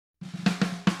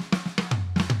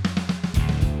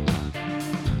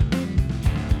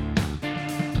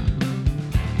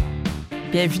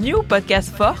Bienvenue au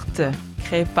podcast Forte,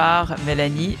 créé par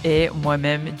Mélanie et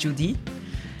moi-même, Judy.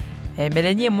 Et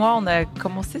Mélanie et moi, on a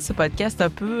commencé ce podcast un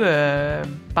peu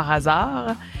par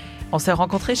hasard. On s'est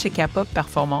rencontrés chez K-Pop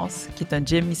Performance, qui est un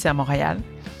gym ici à Montréal.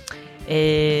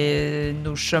 Et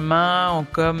nos chemins ont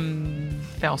comme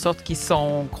fait en sorte qu'ils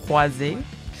sont croisés.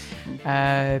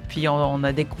 Puis on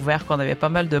a découvert qu'on avait pas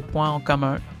mal de points en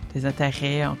commun, des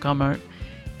intérêts en commun,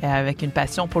 avec une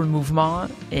passion pour le mouvement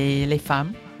et les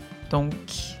femmes. Donc,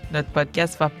 notre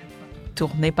podcast va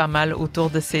tourner pas mal autour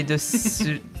de ces deux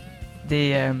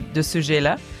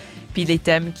sujets-là, puis les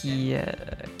thèmes qui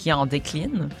en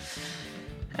déclinent.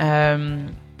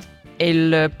 Et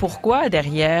le pourquoi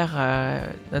derrière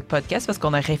notre podcast, parce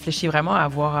qu'on a réfléchi vraiment à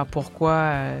avoir un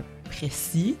pourquoi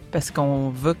précis, parce qu'on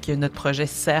veut que notre projet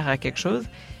sert à quelque chose,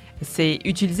 c'est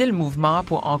utiliser le mouvement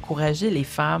pour encourager les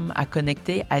femmes à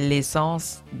connecter à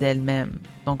l'essence d'elles-mêmes.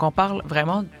 Donc, on parle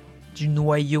vraiment du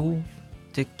noyau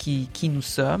de qui nous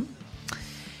sommes.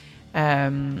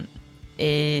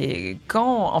 Et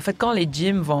quand les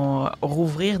gyms vont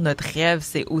rouvrir notre rêve,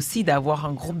 c'est aussi d'avoir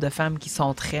un groupe de femmes qui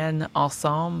s'entraînent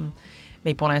ensemble.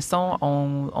 Mais pour l'instant,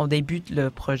 on débute le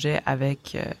projet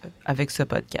avec ce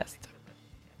podcast.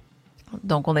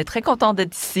 Donc, on est très content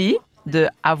d'être ici,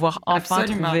 d'avoir enfin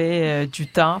trouvé du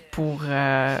temps pour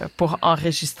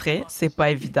enregistrer. C'est pas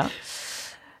évident.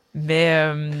 Mais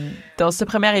dans ce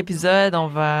premier épisode, on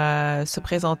va se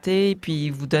présenter puis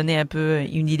vous donner un peu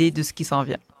une idée de ce qui s'en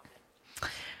vient.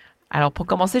 Alors, pour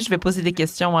commencer, je vais poser des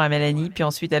questions à Mélanie, puis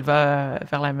ensuite, elle va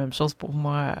faire la même chose pour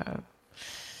moi.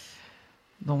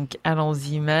 Donc,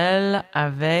 allons-y, Mel,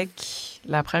 avec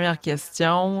la première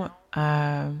question.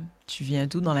 Tu viens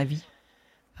d'où dans la vie?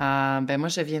 Moi,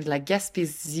 je viens de la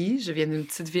Gaspésie. Je viens d'une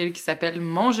petite ville qui s'appelle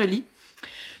Montjoly.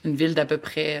 Une ville d'à peu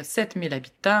près 7000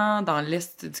 habitants dans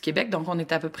l'est du Québec. Donc, on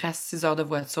est à peu près à 6 heures de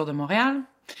voiture de Montréal.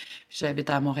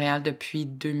 J'habite à Montréal depuis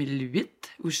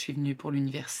 2008, où je suis venue pour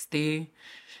l'université.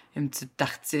 Une petite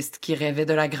artiste qui rêvait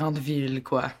de la grande ville,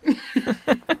 quoi.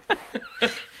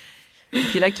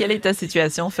 Puis là, quelle est ta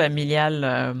situation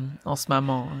familiale en ce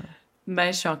moment?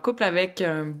 Je suis en couple avec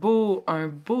un beau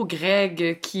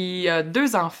Greg qui a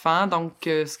 2 enfants, donc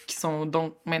qui sont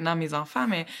donc maintenant mes enfants,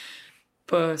 mais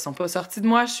sont pas sortis de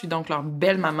moi. Je suis donc leur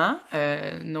belle maman.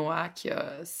 Noah qui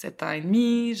a 7 ans et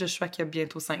demi, Joshua qui a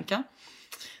bientôt 5 ans.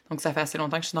 Donc ça fait assez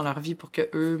longtemps que je suis dans leur vie pour que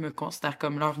eux me considèrent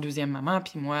comme leur deuxième maman,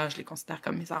 puis moi je les considère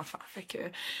comme mes enfants.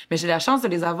 Mais j'ai la chance de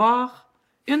les avoir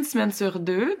une semaine sur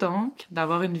 2, donc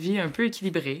d'avoir une vie un peu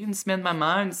équilibrée. Une semaine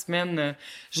maman, une semaine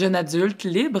jeune adulte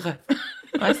libre.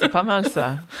 Ouais, c'est pas mal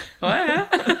ça. Ouais, hein?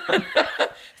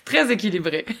 Très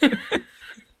équilibré.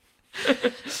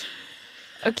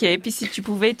 OK, puis si tu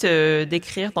pouvais te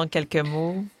décrire dans quelques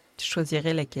mots, tu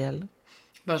choisirais lesquels?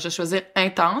 Je vais choisir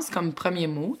intense comme premier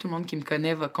mot. Tout le monde qui me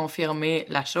connaît va confirmer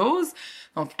la chose.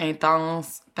 Donc,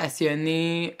 intense,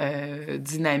 passionné,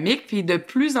 dynamique, puis de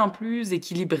plus en plus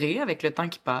équilibré avec le temps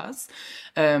qui passe.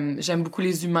 J'aime beaucoup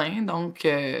les humains, donc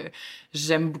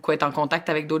j'aime beaucoup être en contact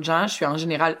avec d'autres gens. Je suis en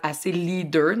général assez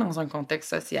leader dans un contexte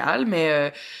social,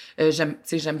 mais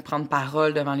j'aime prendre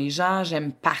parole devant les gens,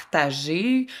 j'aime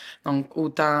partager, donc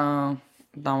autant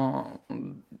dans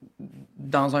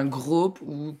un groupe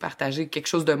ou partager quelque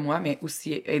chose de moi, mais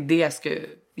aussi aider à ce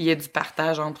qu'il y ait du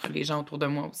partage entre les gens autour de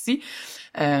moi aussi.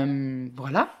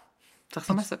 Voilà, ça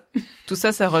ressemble à ça. Tout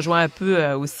ça, ça rejoint un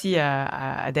peu aussi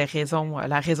à des raisons,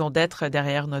 la raison d'être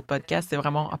derrière notre podcast. C'est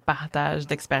vraiment un partage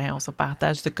d'expérience, un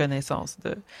partage de connaissances.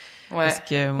 Parce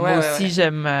que moi aussi,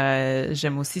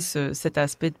 j'aime aussi cet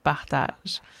aspect de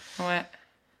partage. Ouais.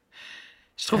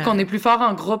 Je trouve qu'on est plus fort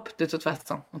en groupe, de toute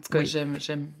façon. En tout cas, j'aime,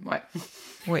 ouais.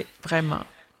 Oui, vraiment.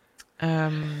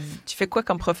 Tu fais quoi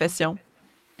comme profession?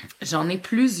 J'en ai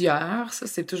plusieurs. Ça,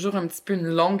 c'est toujours un petit peu une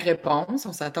longue réponse.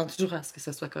 On s'attend toujours à ce que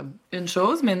ce soit comme une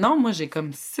chose. Mais non, moi, j'ai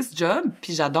comme 6 jobs,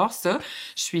 puis j'adore ça.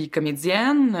 Je suis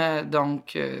comédienne,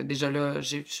 donc déjà là,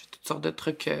 j'ai toutes sortes de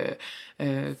trucs,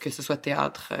 que ce soit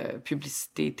théâtre,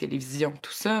 publicité, télévision,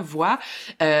 tout ça, voix.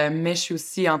 Mais je suis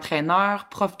aussi entraîneur,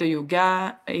 prof de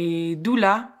yoga et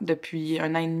doula depuis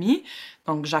 1 an et demi.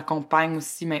 Donc, j'accompagne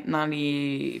aussi maintenant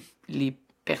les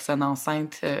personnes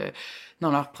enceintes dans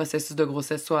leur processus de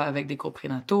grossesse, soit avec des cours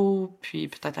prénataux, puis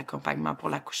peut-être accompagnement pour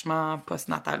l'accouchement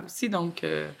postnatal aussi. Donc,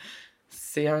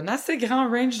 c'est un assez grand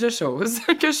range de choses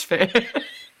que je fais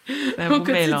au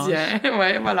quotidien.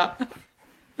 Ouais, voilà.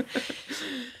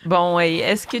 Bon, et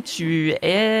est-ce que tu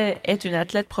es une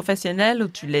athlète professionnelle ou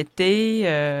tu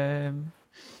l'étais?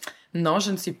 Non,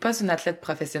 je ne suis pas une athlète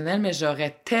professionnelle, mais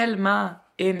j'aurais tellement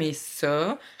aimé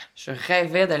ça. Je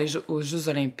rêvais d'aller aux Jeux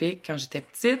olympiques quand j'étais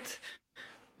petite,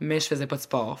 mais je faisais pas de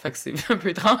sport. Fait que c'est un peu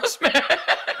étrange,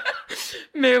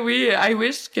 Mais oui, I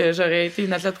wish que j'aurais été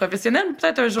une athlète professionnelle.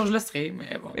 Peut-être un jour je le serai,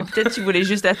 mais bon. Mais peut-être tu voulais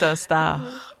juste être un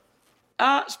star.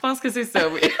 Ah, je pense que c'est ça,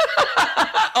 oui.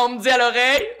 On me dit à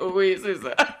l'oreille, oui, c'est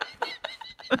ça.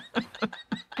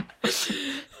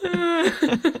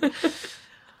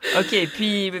 OK,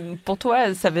 puis pour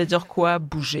toi, ça veut dire quoi,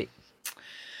 bouger?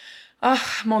 Ah,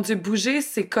 mon Dieu, bouger,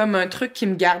 c'est comme un truc qui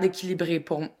me garde équilibrée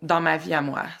dans ma vie à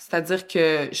moi. C'est-à-dire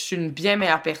que je suis une bien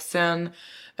meilleure personne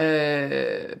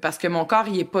parce que mon corps,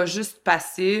 il est pas juste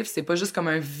passif, c'est pas juste comme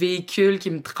un véhicule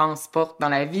qui me transporte dans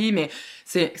la vie, mais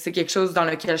c'est quelque chose dans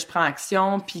lequel je prends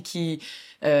action puis qui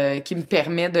me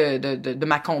permet de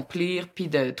m'accomplir puis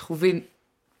de trouver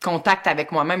contact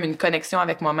avec moi-même, une connexion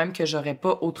avec moi-même que j'aurais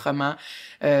pas autrement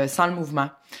sans le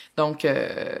mouvement. Donc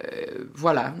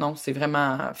voilà, non, c'est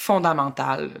vraiment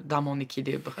fondamental dans mon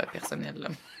équilibre personnel, là.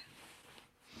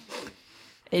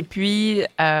 Et puis,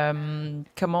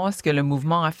 comment est-ce que le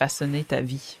mouvement a façonné ta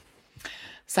vie?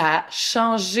 Ça a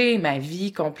changé ma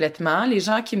vie complètement. Les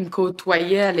gens qui me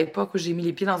côtoyaient à l'époque où j'ai mis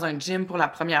les pieds dans un gym pour la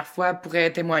première fois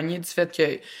pourraient témoigner du fait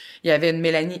qu'il y avait une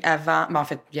Mélanie avant. Ben, en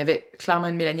fait, il y avait clairement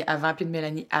une Mélanie avant puis une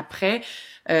Mélanie après.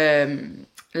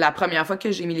 La première fois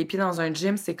que j'ai mis les pieds dans un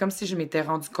gym, c'est comme si je m'étais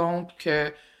rendu compte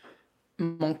que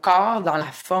mon corps, dans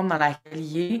la forme dans laquelle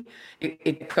il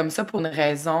est comme ça pour une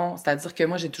raison. C'est-à-dire que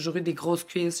moi, j'ai toujours eu des grosses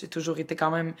cuisses, j'ai toujours été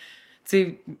quand même... Tu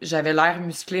sais, j'avais l'air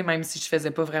musclé, même si je faisais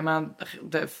pas vraiment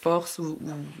de force ou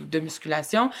de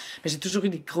musculation. Mais j'ai toujours eu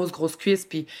des grosses cuisses.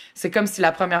 Puis c'est comme si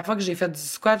la première fois que j'ai fait du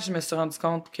squat, je me suis rendu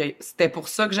compte que c'était pour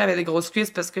ça que j'avais des grosses cuisses,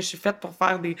 parce que je suis faite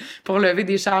pour lever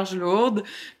des charges lourdes.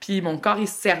 Puis mon corps, il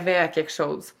servait à quelque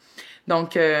chose.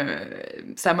 Donc,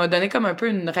 ça m'a donné comme un peu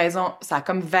une raison, ça a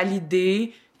comme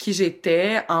validé qui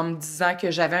j'étais en me disant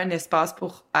que j'avais un espace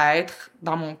pour être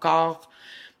dans mon corps,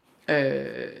 tu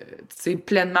sais,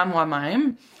 pleinement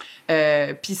moi-même.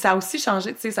 Puis ça a aussi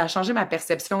changé, tu sais, ça a changé ma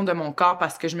perception de mon corps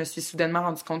parce que je me suis soudainement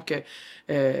rendu compte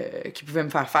qu'il pouvait me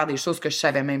faire des choses que je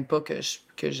savais même pas que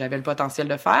j'avais le potentiel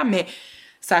de faire. Mais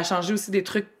ça a changé aussi des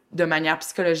trucs de manière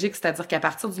psychologique, c'est-à-dire qu'à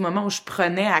partir du moment où je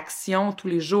prenais action tous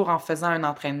les jours en faisant un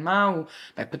entraînement, ou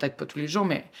ben, peut-être pas tous les jours,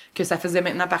 mais que ça faisait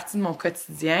maintenant partie de mon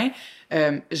quotidien,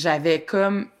 j'avais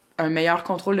comme un meilleur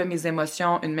contrôle de mes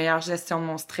émotions, une meilleure gestion de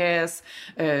mon stress,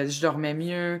 je dormais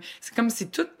mieux. C'est comme si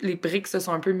toutes les briques se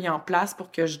sont un peu mis en place pour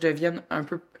que je devienne un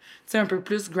peu, tu sais, un peu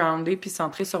plus groundée puis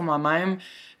centrée sur moi-même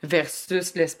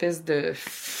versus l'espèce de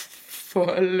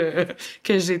folle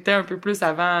que j'étais un peu plus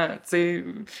avant, tu sais.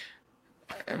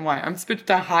 Ouais, un petit peu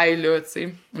tout un high, là, tu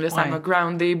sais. Là, ça m'a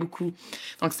groundé beaucoup.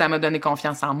 Donc, ça m'a donné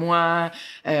confiance en moi.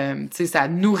 Tu sais, ça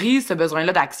nourrit ce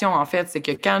besoin-là d'action, en fait. C'est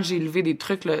que quand j'ai levé des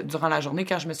trucs là, durant la journée,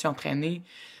 quand je me suis entraînée,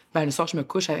 ben le soir, je me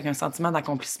couche avec un sentiment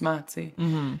d'accomplissement, tu sais.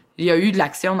 Mm-hmm. Il y a eu de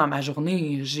l'action dans ma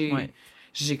journée.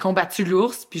 J'ai combattu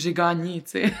l'ours, puis j'ai gagné,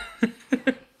 tu sais.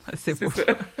 C'est beau. Ça.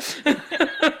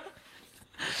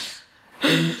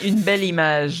 une belle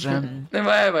image.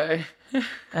 Ouais.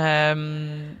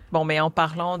 Bon, mais en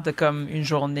parlant de comme une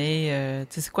journée,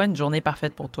 tu sais, c'est quoi une journée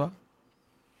parfaite pour toi?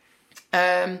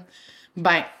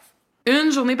 Ben,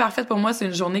 une journée parfaite pour moi, c'est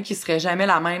une journée qui serait jamais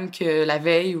la même que la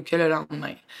veille ou que le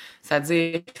lendemain.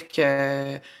 C'est-à-dire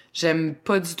que j'aime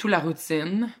pas du tout la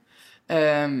routine.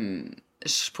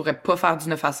 Je pourrais pas faire du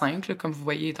 9 à 5, là, comme vous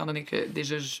voyez, étant donné que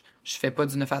déjà, je fais pas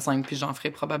du 9 à 5, puis j'en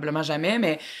ferai probablement jamais,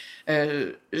 mais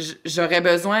j'aurais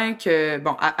besoin que...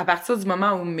 Bon, à partir du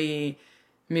moment où mes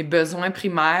besoins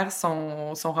primaires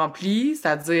sont remplis,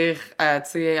 c'est-à-dire, tu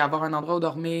sais, avoir un endroit où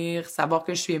dormir, savoir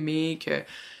que je suis aimée,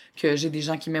 que j'ai des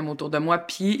gens qui m'aiment autour de moi,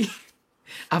 puis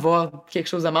avoir quelque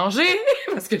chose à manger,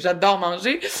 parce que j'adore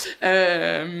manger.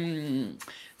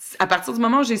 À partir du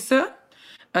moment où j'ai ça,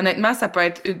 honnêtement, ça peut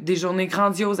être des journées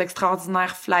grandioses,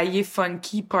 extraordinaires, flyées,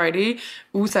 funky, party,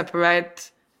 ou ça peut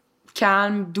être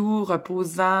calme, doux,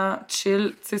 reposant,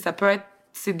 chill. Tu sais, ça peut être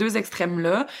ces deux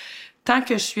extrêmes-là. Tant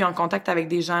que je suis en contact avec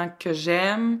des gens que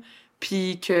j'aime,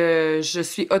 puis que je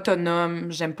suis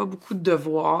autonome, j'aime pas beaucoup de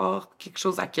devoir quelque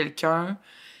chose à quelqu'un.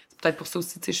 C'est peut-être pour ça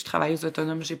aussi, tu sais, je suis travailleuse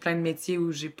autonome. J'ai plein de métiers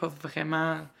où j'ai pas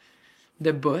vraiment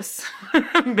de boss.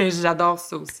 Mais j'adore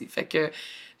ça aussi. Fait que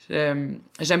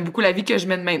j'aime beaucoup la vie que je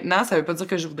mène maintenant. Ça veut pas dire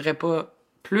que je voudrais pas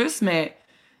plus, mais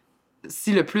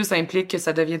si le plus implique que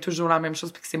ça devient toujours la même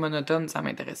chose puis que c'est monotone, ça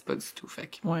m'intéresse pas du tout. Fait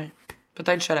que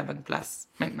peut-être que je suis à la bonne place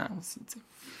maintenant aussi, tu sais.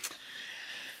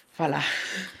 Voilà.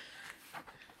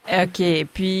 OK.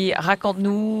 Puis,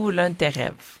 raconte-nous l'un de tes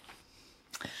rêves.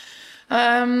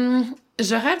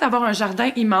 Je rêve d'avoir un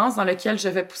jardin immense dans lequel je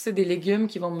vais pousser des légumes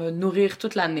qui vont me nourrir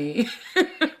toute l'année.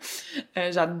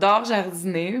 J'adore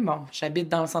jardiner. Bon, j'habite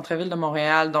dans le centre-ville de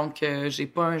Montréal, donc j'ai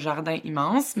pas un jardin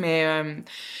immense, mais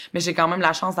j'ai quand même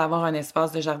la chance d'avoir un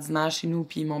espace de jardinage chez nous,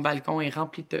 puis mon balcon est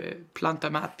rempli de plants de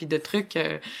tomates puis de trucs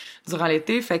durant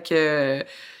l'été. Fait que,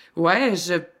 ouais,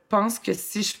 je pense que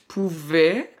si je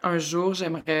pouvais, un jour,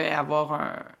 j'aimerais avoir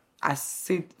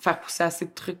faire pousser assez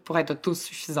de trucs pour être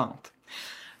autosuffisante.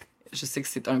 Je sais que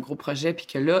c'est un gros projet, puis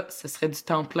que là, ce serait du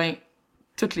temps plein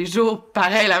tous les jours,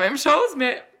 pareil, la même chose,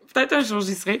 mais peut-être un jour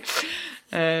j'y serai.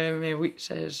 Mais oui,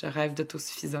 je rêve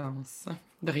d'autosuffisance,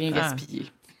 de rien gaspiller.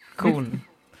 Cool.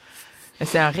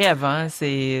 C'est un rêve, hein?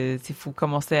 Faut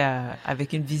commencer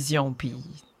avec une vision, puis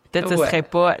peut-être que ce serait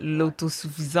pas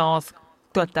l'autosuffisance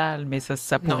totale, mais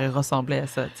ça pourrait ressembler à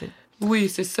ça, tu sais. Oui,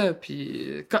 c'est ça.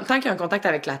 Puis tant qu'il y a un contact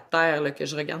avec la terre, là, que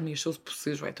je regarde mes choses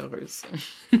pousser, je vais être heureuse.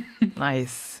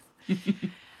 Nice.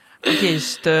 OK,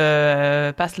 je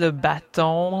te passe le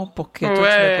bâton pour que toi,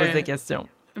 tu me poses des questions.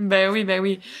 Ben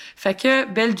oui. Fait que,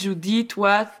 belle Judy,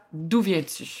 toi, d'où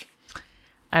viens-tu?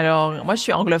 Alors, moi, je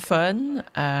suis anglophone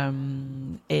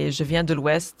et je viens de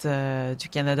l'ouest du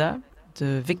Canada,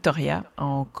 de Victoria,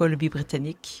 en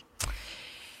Colombie-Britannique.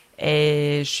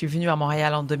 Et je suis venue à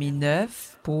Montréal en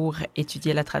 2009 pour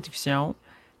étudier la traduction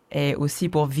et aussi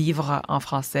pour vivre en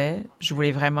français. Je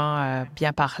voulais vraiment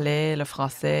bien parler le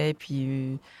français,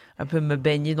 puis un peu me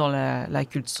baigner dans la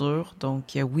culture.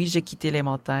 Donc, oui, j'ai quitté les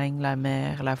montagnes, la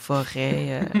mer, la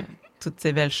forêt, toutes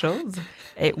ces belles choses.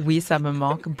 Et oui, ça me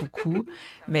manque beaucoup,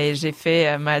 mais j'ai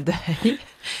fait ma deuil.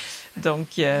 Donc,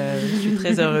 je suis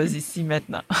très heureuse ici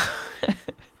maintenant.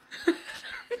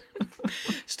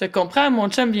 Je te comprends, mon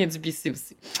chum vient du BC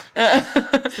aussi.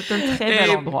 C'est un très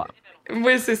bel endroit.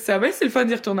 Oui, c'est ça. Ben, c'est le fun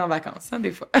d'y retourner en vacances, hein,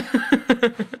 des fois.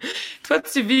 Toi,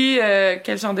 tu vis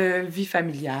quel genre de vie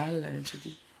familiale,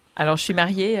 Judy? Alors, je suis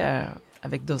mariée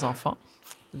avec 2 enfants,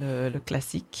 le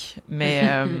classique, mais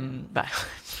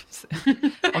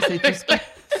on sait tous que...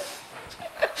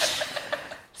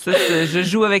 je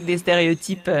joue avec des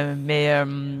stéréotypes, mais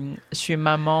je suis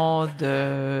maman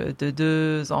de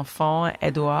 2 enfants,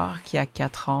 Édouard qui a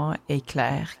 4 ans et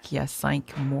Claire qui a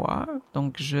 5 mois.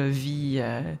 Donc, je vis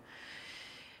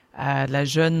à la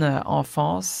jeune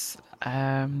enfance,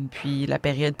 puis la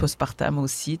période postpartum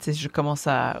aussi. Tu sais, je commence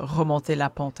à remonter la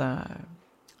pente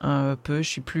un peu. Je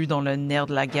suis plus dans le nerf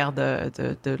de la guerre de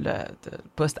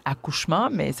post-accouchement,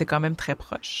 mais c'est quand même très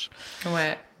proche.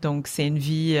 Ouais. Donc, c'est une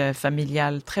vie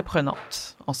familiale très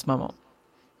prenante en ce moment.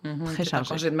 Très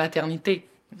chargée. En congé de maternité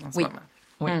en ce moment.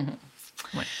 Oui.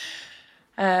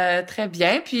 Ouais. Très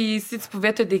bien. Puis, si tu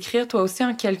pouvais te décrire toi aussi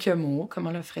en quelques mots,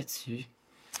 comment le ferais-tu?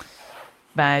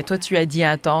 Ben, toi, tu as dit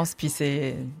intense, puis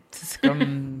c'est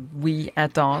comme, oui,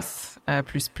 intense,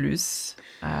 plus.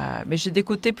 Mais j'ai des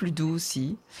côtés plus doux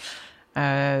aussi.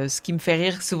 Ce qui me fait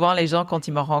rire souvent, les gens, quand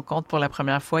ils me rencontrent pour la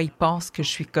première fois, ils pensent que je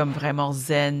suis comme vraiment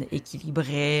zen,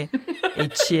 équilibrée et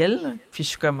chill. Puis je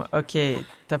suis comme, OK,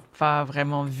 t'as pas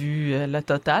vraiment vu la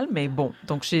totale, mais bon.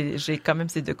 Donc, j'ai quand même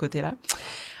ces 2 côtés-là.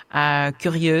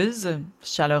 Curieuse,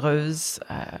 chaleureuse,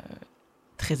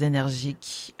 très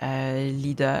énergique,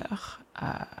 leader,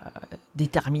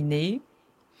 déterminée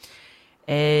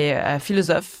et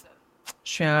philosophe.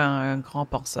 Je suis un grand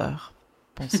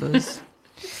penseuse.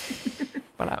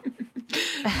 Voilà.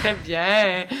 Très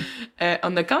bien.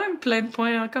 On a quand même plein de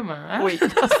points en commun, hein? Oui.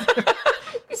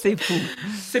 C'est fou.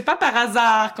 C'est pas par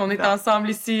hasard qu'on est ensemble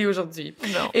ici aujourd'hui.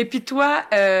 Non. Et puis toi,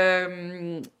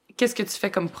 qu'est-ce que tu fais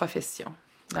comme profession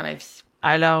dans la vie?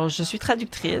 Alors, je suis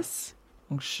traductrice.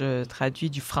 Donc, je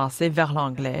traduis du français vers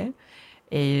l'anglais.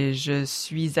 Et je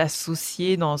suis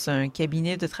associée dans un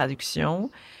cabinet de traduction.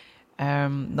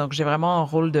 Donc, j'ai vraiment un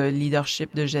rôle de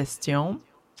leadership de gestion.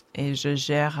 Et je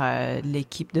gère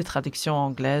l'équipe de traduction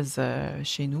anglaise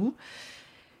chez nous.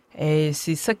 Et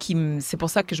c'est pour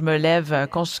ça que je me lève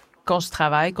quand je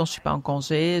travaille, quand je suis pas en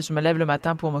congé, je me lève le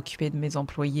matin pour m'occuper de mes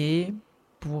employés,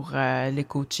 pour les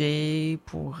coacher,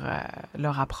 pour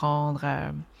leur apprendre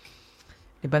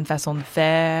les bonnes façons de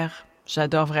faire.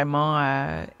 J'adore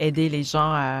vraiment aider les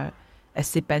gens à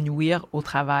s'épanouir au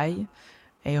travail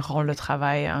et rendre le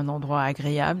travail un endroit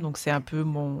agréable. Donc, c'est un peu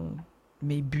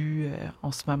mes buts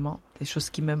en ce moment, des choses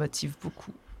qui me motivent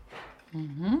beaucoup.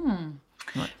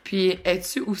 Ouais. Puis,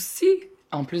 es-tu aussi,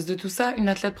 en plus de tout ça, une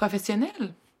athlète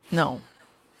professionnelle? Non.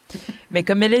 Mais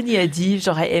comme Mélanie a dit,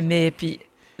 j'aurais aimé, puis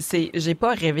j'ai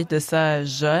pas rêvé de ça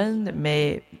jeune,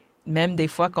 mais même des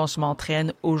fois, quand je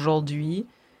m'entraîne aujourd'hui,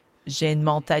 j'ai une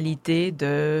mentalité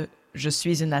de je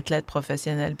suis une athlète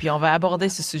professionnelle. Puis on va aborder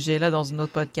ce sujet-là dans un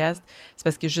autre podcast. C'est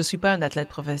parce que je suis pas une athlète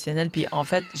professionnelle. Puis en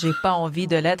fait, j'ai pas envie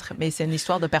de l'être, mais c'est une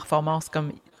histoire de performance.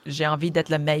 Comme j'ai envie d'être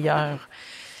le meilleur.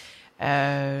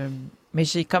 Euh, mais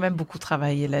j'ai quand même beaucoup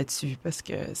travaillé là-dessus parce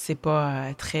que c'est pas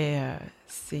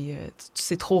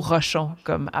c'est trop rochant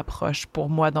comme approche pour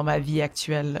moi dans ma vie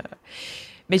actuelle.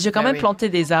 Mais j'ai quand Ben même oui. planté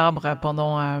des arbres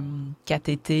pendant 4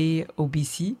 étés au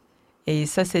BC. Et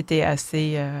ça, c'était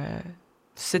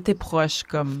c'était proche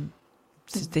comme,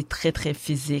 c'était très, très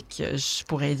physique. Je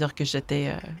pourrais dire que j'étais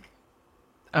un Une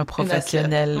athlète,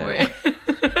 professionnel. oui.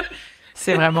 Ouais.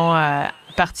 C'est vraiment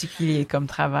particulier comme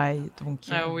travail. Donc,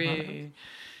 Ah voilà. oui.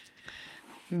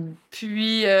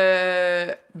 Puis,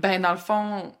 ben dans le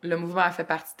fond, le mouvement a fait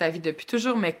partie de ta vie depuis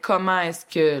toujours, mais comment est-ce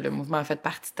que le mouvement a fait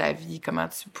partie de ta vie? Comment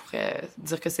tu pourrais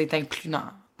dire que c'est inclus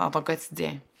dans ton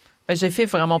quotidien? Ben, j'ai fait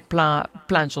vraiment plein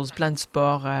de choses, plein de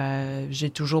sports. J'ai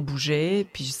toujours bougé,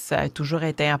 puis ça a toujours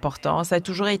été important. Ça a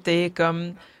toujours été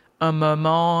comme un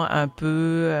moment un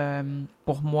peu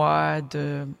pour moi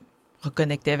de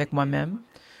reconnecter avec moi-même.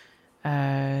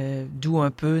 D'où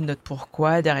un peu notre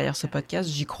pourquoi derrière ce podcast.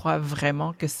 J'y crois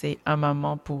vraiment que c'est un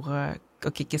moment pour,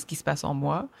 OK, qu'est-ce qui se passe en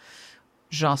moi?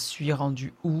 J'en suis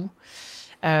rendu où?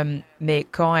 Mais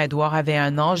quand Edouard avait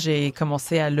 1 an, j'ai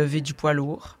commencé à lever du poids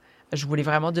lourd. Je voulais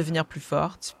vraiment devenir plus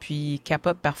forte. Puis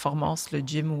K-Pop Performance, le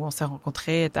gym où on s'est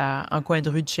rencontrés, est à un coin de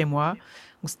rue de chez moi.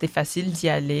 Donc c'était facile d'y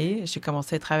aller. J'ai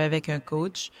commencé à travailler avec un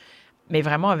coach, mais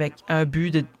vraiment avec un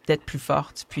but d'être plus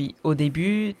forte. Puis au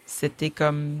début, c'était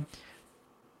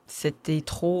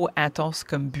trop intense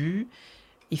comme but.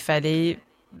 Il fallait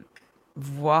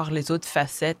voir les autres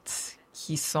facettes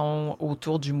qui sont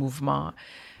autour du mouvement.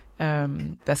 Euh,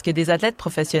 Parce que des athlètes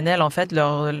professionnels, en fait,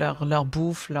 leur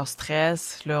bouffe, leur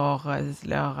stress, leur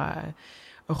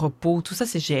repos, tout ça,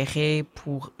 c'est géré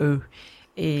pour eux.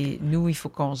 Et nous, il faut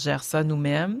qu'on gère ça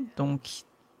nous-mêmes. Donc,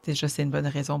 déjà, c'est une bonne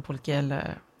raison pour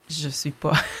laquelle je suis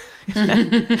pas.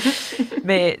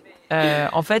 Mais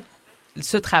en fait,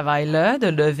 ce travail-là, de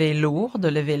lever lourd, de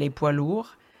lever les poids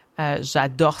lourds,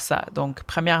 j'adore ça. Donc,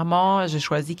 premièrement, j'ai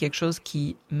choisi quelque chose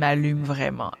qui m'allume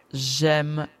vraiment.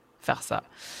 J'aime faire ça.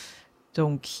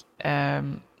 Donc,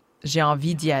 j'ai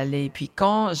envie d'y aller. Puis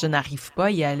quand je n'arrive pas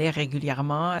à y aller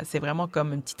régulièrement, c'est vraiment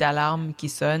comme une petite alarme qui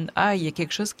sonne. Ah, il y a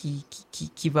quelque chose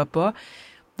qui va pas.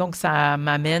 Donc, ça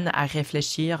m'amène à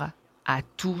réfléchir à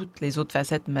toutes les autres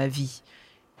facettes de ma vie.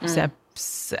 Hmm.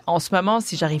 En ce moment,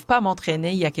 si j'arrive pas à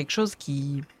m'entraîner, il y a quelque chose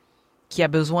qui a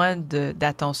besoin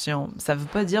d'attention. Ça veut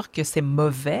pas dire que c'est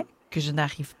mauvais que je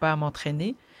n'arrive pas à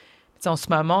m'entraîner. Tu sais, en ce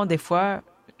moment, des fois,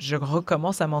 je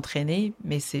recommence à m'entraîner,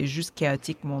 mais c'est juste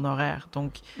chaotique mon horaire.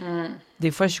 Donc, Hmm.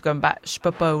 des fois, je suis comme, bah, je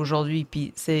peux pas aujourd'hui,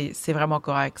 puis c'est vraiment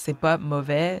correct. C'est pas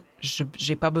mauvais.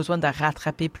 J'ai pas besoin de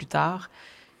rattraper plus tard.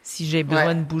 Si j'ai Ouais,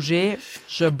 besoin de bouger,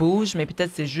 je bouge, mais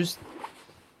peut-être c'est juste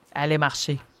aller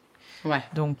marcher. ouais.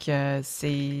 Donc,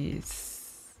 c'est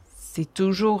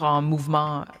toujours en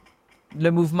mouvement.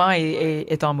 Le mouvement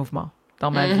est en mouvement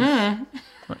dans ma vie. Mhm.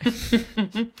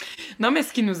 Non, mais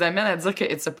ce qui nous amène à dire que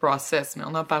it's a process, mais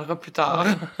on en parlera plus tard.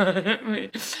 Ouais. Oui.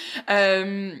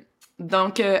 Euh,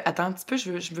 donc, attends un petit peu,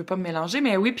 je veux pas me mélanger,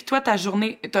 mais oui, puis toi, ta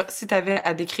journée, si t'avais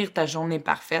à décrire ta journée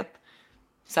parfaite,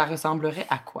 ça ressemblerait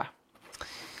à quoi?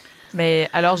 Mais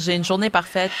alors, j'ai une journée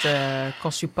parfaite quand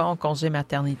je suis pas en congé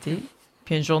maternité,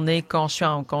 puis une journée quand je suis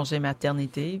en congé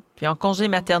maternité. Puis en congé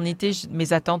maternité,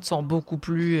 mes attentes sont beaucoup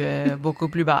plus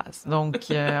basses. Donc,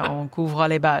 on couvre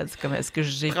les bases. Comme est-ce que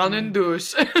j'ai Prendre une pu...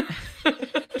 douche.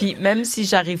 Puis même si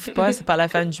j'arrive pas, c'est pas la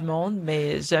fin du monde,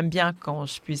 mais j'aime bien quand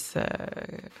je puisse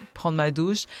prendre ma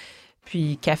douche.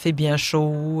 Puis café bien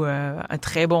chaud, un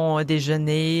très bon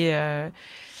déjeuner.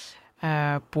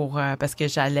 Parce que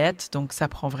j'allaite, donc ça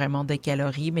prend vraiment des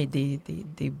calories, mais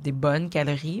des bonnes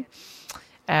calories.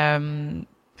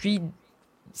 Puis, tu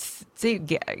sais,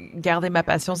 garder ma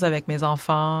patience avec mes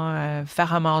enfants,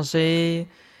 faire à manger,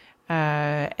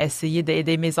 essayer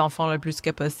d'aider mes enfants le plus que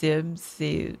possible.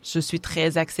 Je suis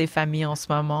très axée famille en ce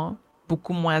moment,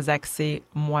 beaucoup moins axée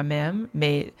moi-même,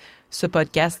 mais ce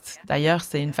podcast, d'ailleurs,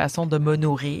 c'est une façon de me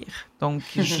nourrir. Donc,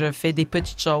 je fais des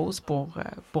petites choses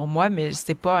pour moi, mais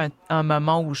c'est pas un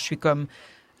moment où je suis comme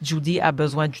Judy a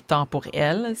besoin du temps pour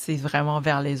elle. C'est vraiment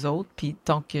vers les autres. Puis,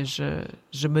 tant que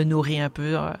je me nourris un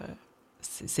peu,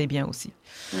 c'est bien aussi.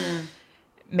 Hmm.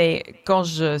 Mais quand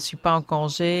je suis pas en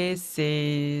congé,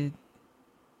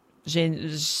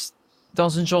 dans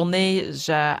une journée,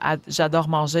 j'adore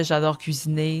manger, j'adore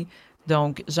cuisiner.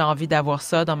 Donc, j'ai envie d'avoir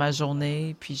ça dans ma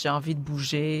journée, puis j'ai envie de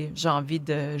bouger, j'ai envie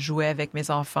de jouer avec mes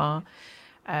enfants,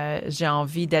 j'ai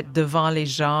envie d'être devant les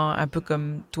gens, un peu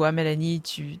comme toi, Mélanie,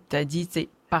 tu t'as dit, tu sais,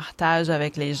 partage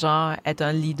avec les gens, être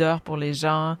un leader pour les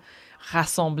gens,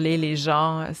 rassembler les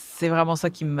gens, c'est vraiment ça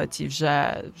qui me motive.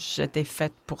 J'étais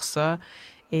faite pour ça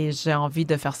et j'ai envie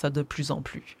de faire ça de plus en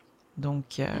plus.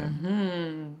 Donc,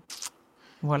 Mhm.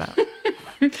 Voilà.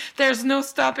 There's no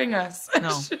stopping us. Non.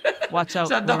 Watch out.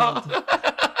 J'adore.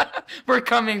 We're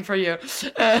coming for you.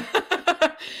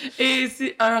 Et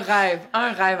c'est un rêve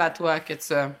à toi que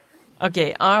tu as. OK,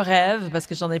 un rêve, parce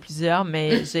que j'en ai plusieurs,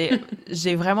 mais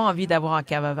j'ai vraiment envie d'avoir un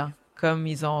cave à vin, comme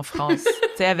ils ont en France.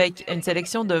 Tu sais, avec une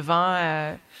sélection de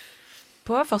vins,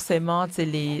 pas forcément, tu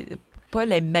sais, pas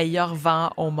les meilleurs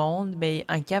vins au monde, mais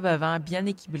un cave à vin bien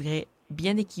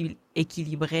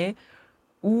équilibré,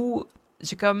 où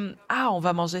j'ai comme, on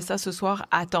va manger ça ce soir,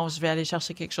 attends, je vais aller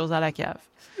chercher quelque chose à la cave.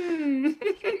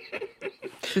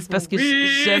 C'est parce que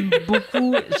j'aime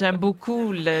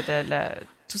beaucoup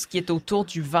tout ce qui est autour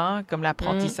du vin, comme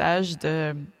l'apprentissage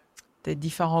de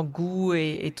différents goûts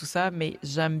et tout ça, mais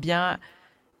j'aime bien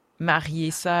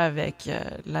marier ça avec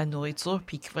la nourriture,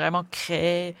 puis vraiment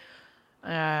créer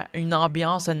une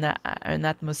ambiance, une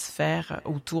atmosphère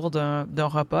autour d'un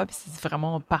repas, puis c'est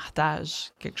vraiment on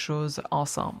partage quelque chose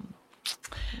ensemble.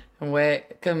 Ouais,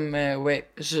 comme, ouais,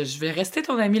 je vais rester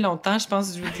ton ami longtemps, je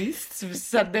pense, Judy, si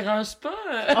ça te dérange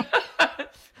pas.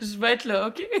 Je vais être là,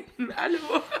 OK? Allô?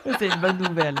 C'est une bonne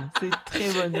nouvelle. C'est une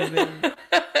très bonne nouvelle.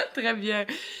 Très bien.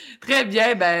 Très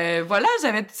bien. Ben, voilà,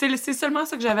 c'est seulement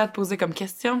ça que j'avais à te poser comme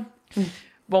question.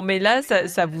 Bon, mais là,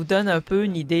 ça vous donne un peu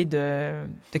une idée de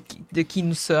qui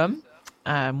nous sommes.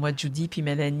 Moi, Judy puis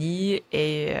Mélanie.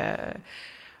 Et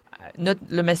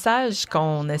le message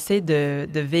qu'on essaie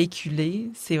de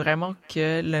véhiculer, c'est vraiment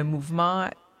que le mouvement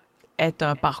est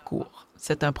un parcours.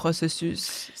 C'est un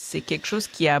processus. C'est quelque chose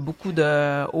qui a beaucoup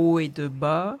de hauts et de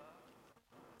bas.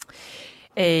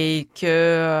 Et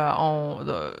que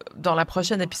dans la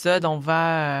prochaine épisode, on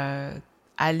va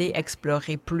aller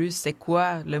explorer plus c'est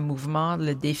quoi le mouvement,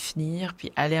 le définir,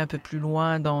 puis aller un peu plus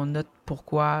loin dans notre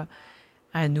pourquoi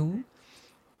à nous.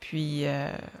 Puis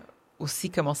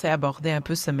aussi commencer à aborder un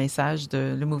peu ce message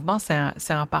de le mouvement,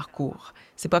 c'est un parcours.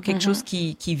 C'est pas quelque chose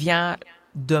qui vient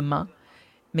demain,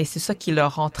 mais c'est ça qui le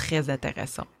rend très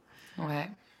intéressant. Ouais.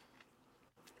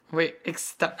 Oui,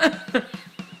 excitant.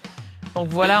 Donc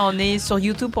voilà, on est sur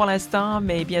YouTube pour l'instant,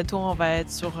 mais bientôt on va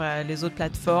être sur les autres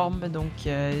plateformes. Donc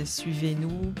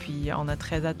suivez-nous, puis on a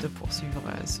très hâte de poursuivre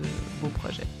ce beau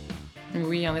projet.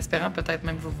 Oui, en espérant peut-être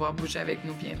même vous voir bouger avec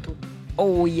nous bientôt.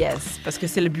 Oh yes, parce que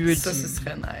c'est le but ultime. Ça, ce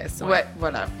serait nice. Ouais,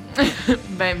 voilà.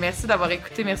 Ben, merci d'avoir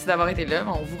écouté, merci d'avoir été là.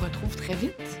 On vous retrouve très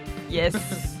vite. Yes.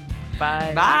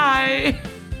 Bye. Bye!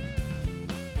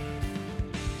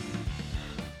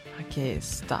 OK,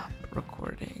 stop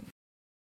recording.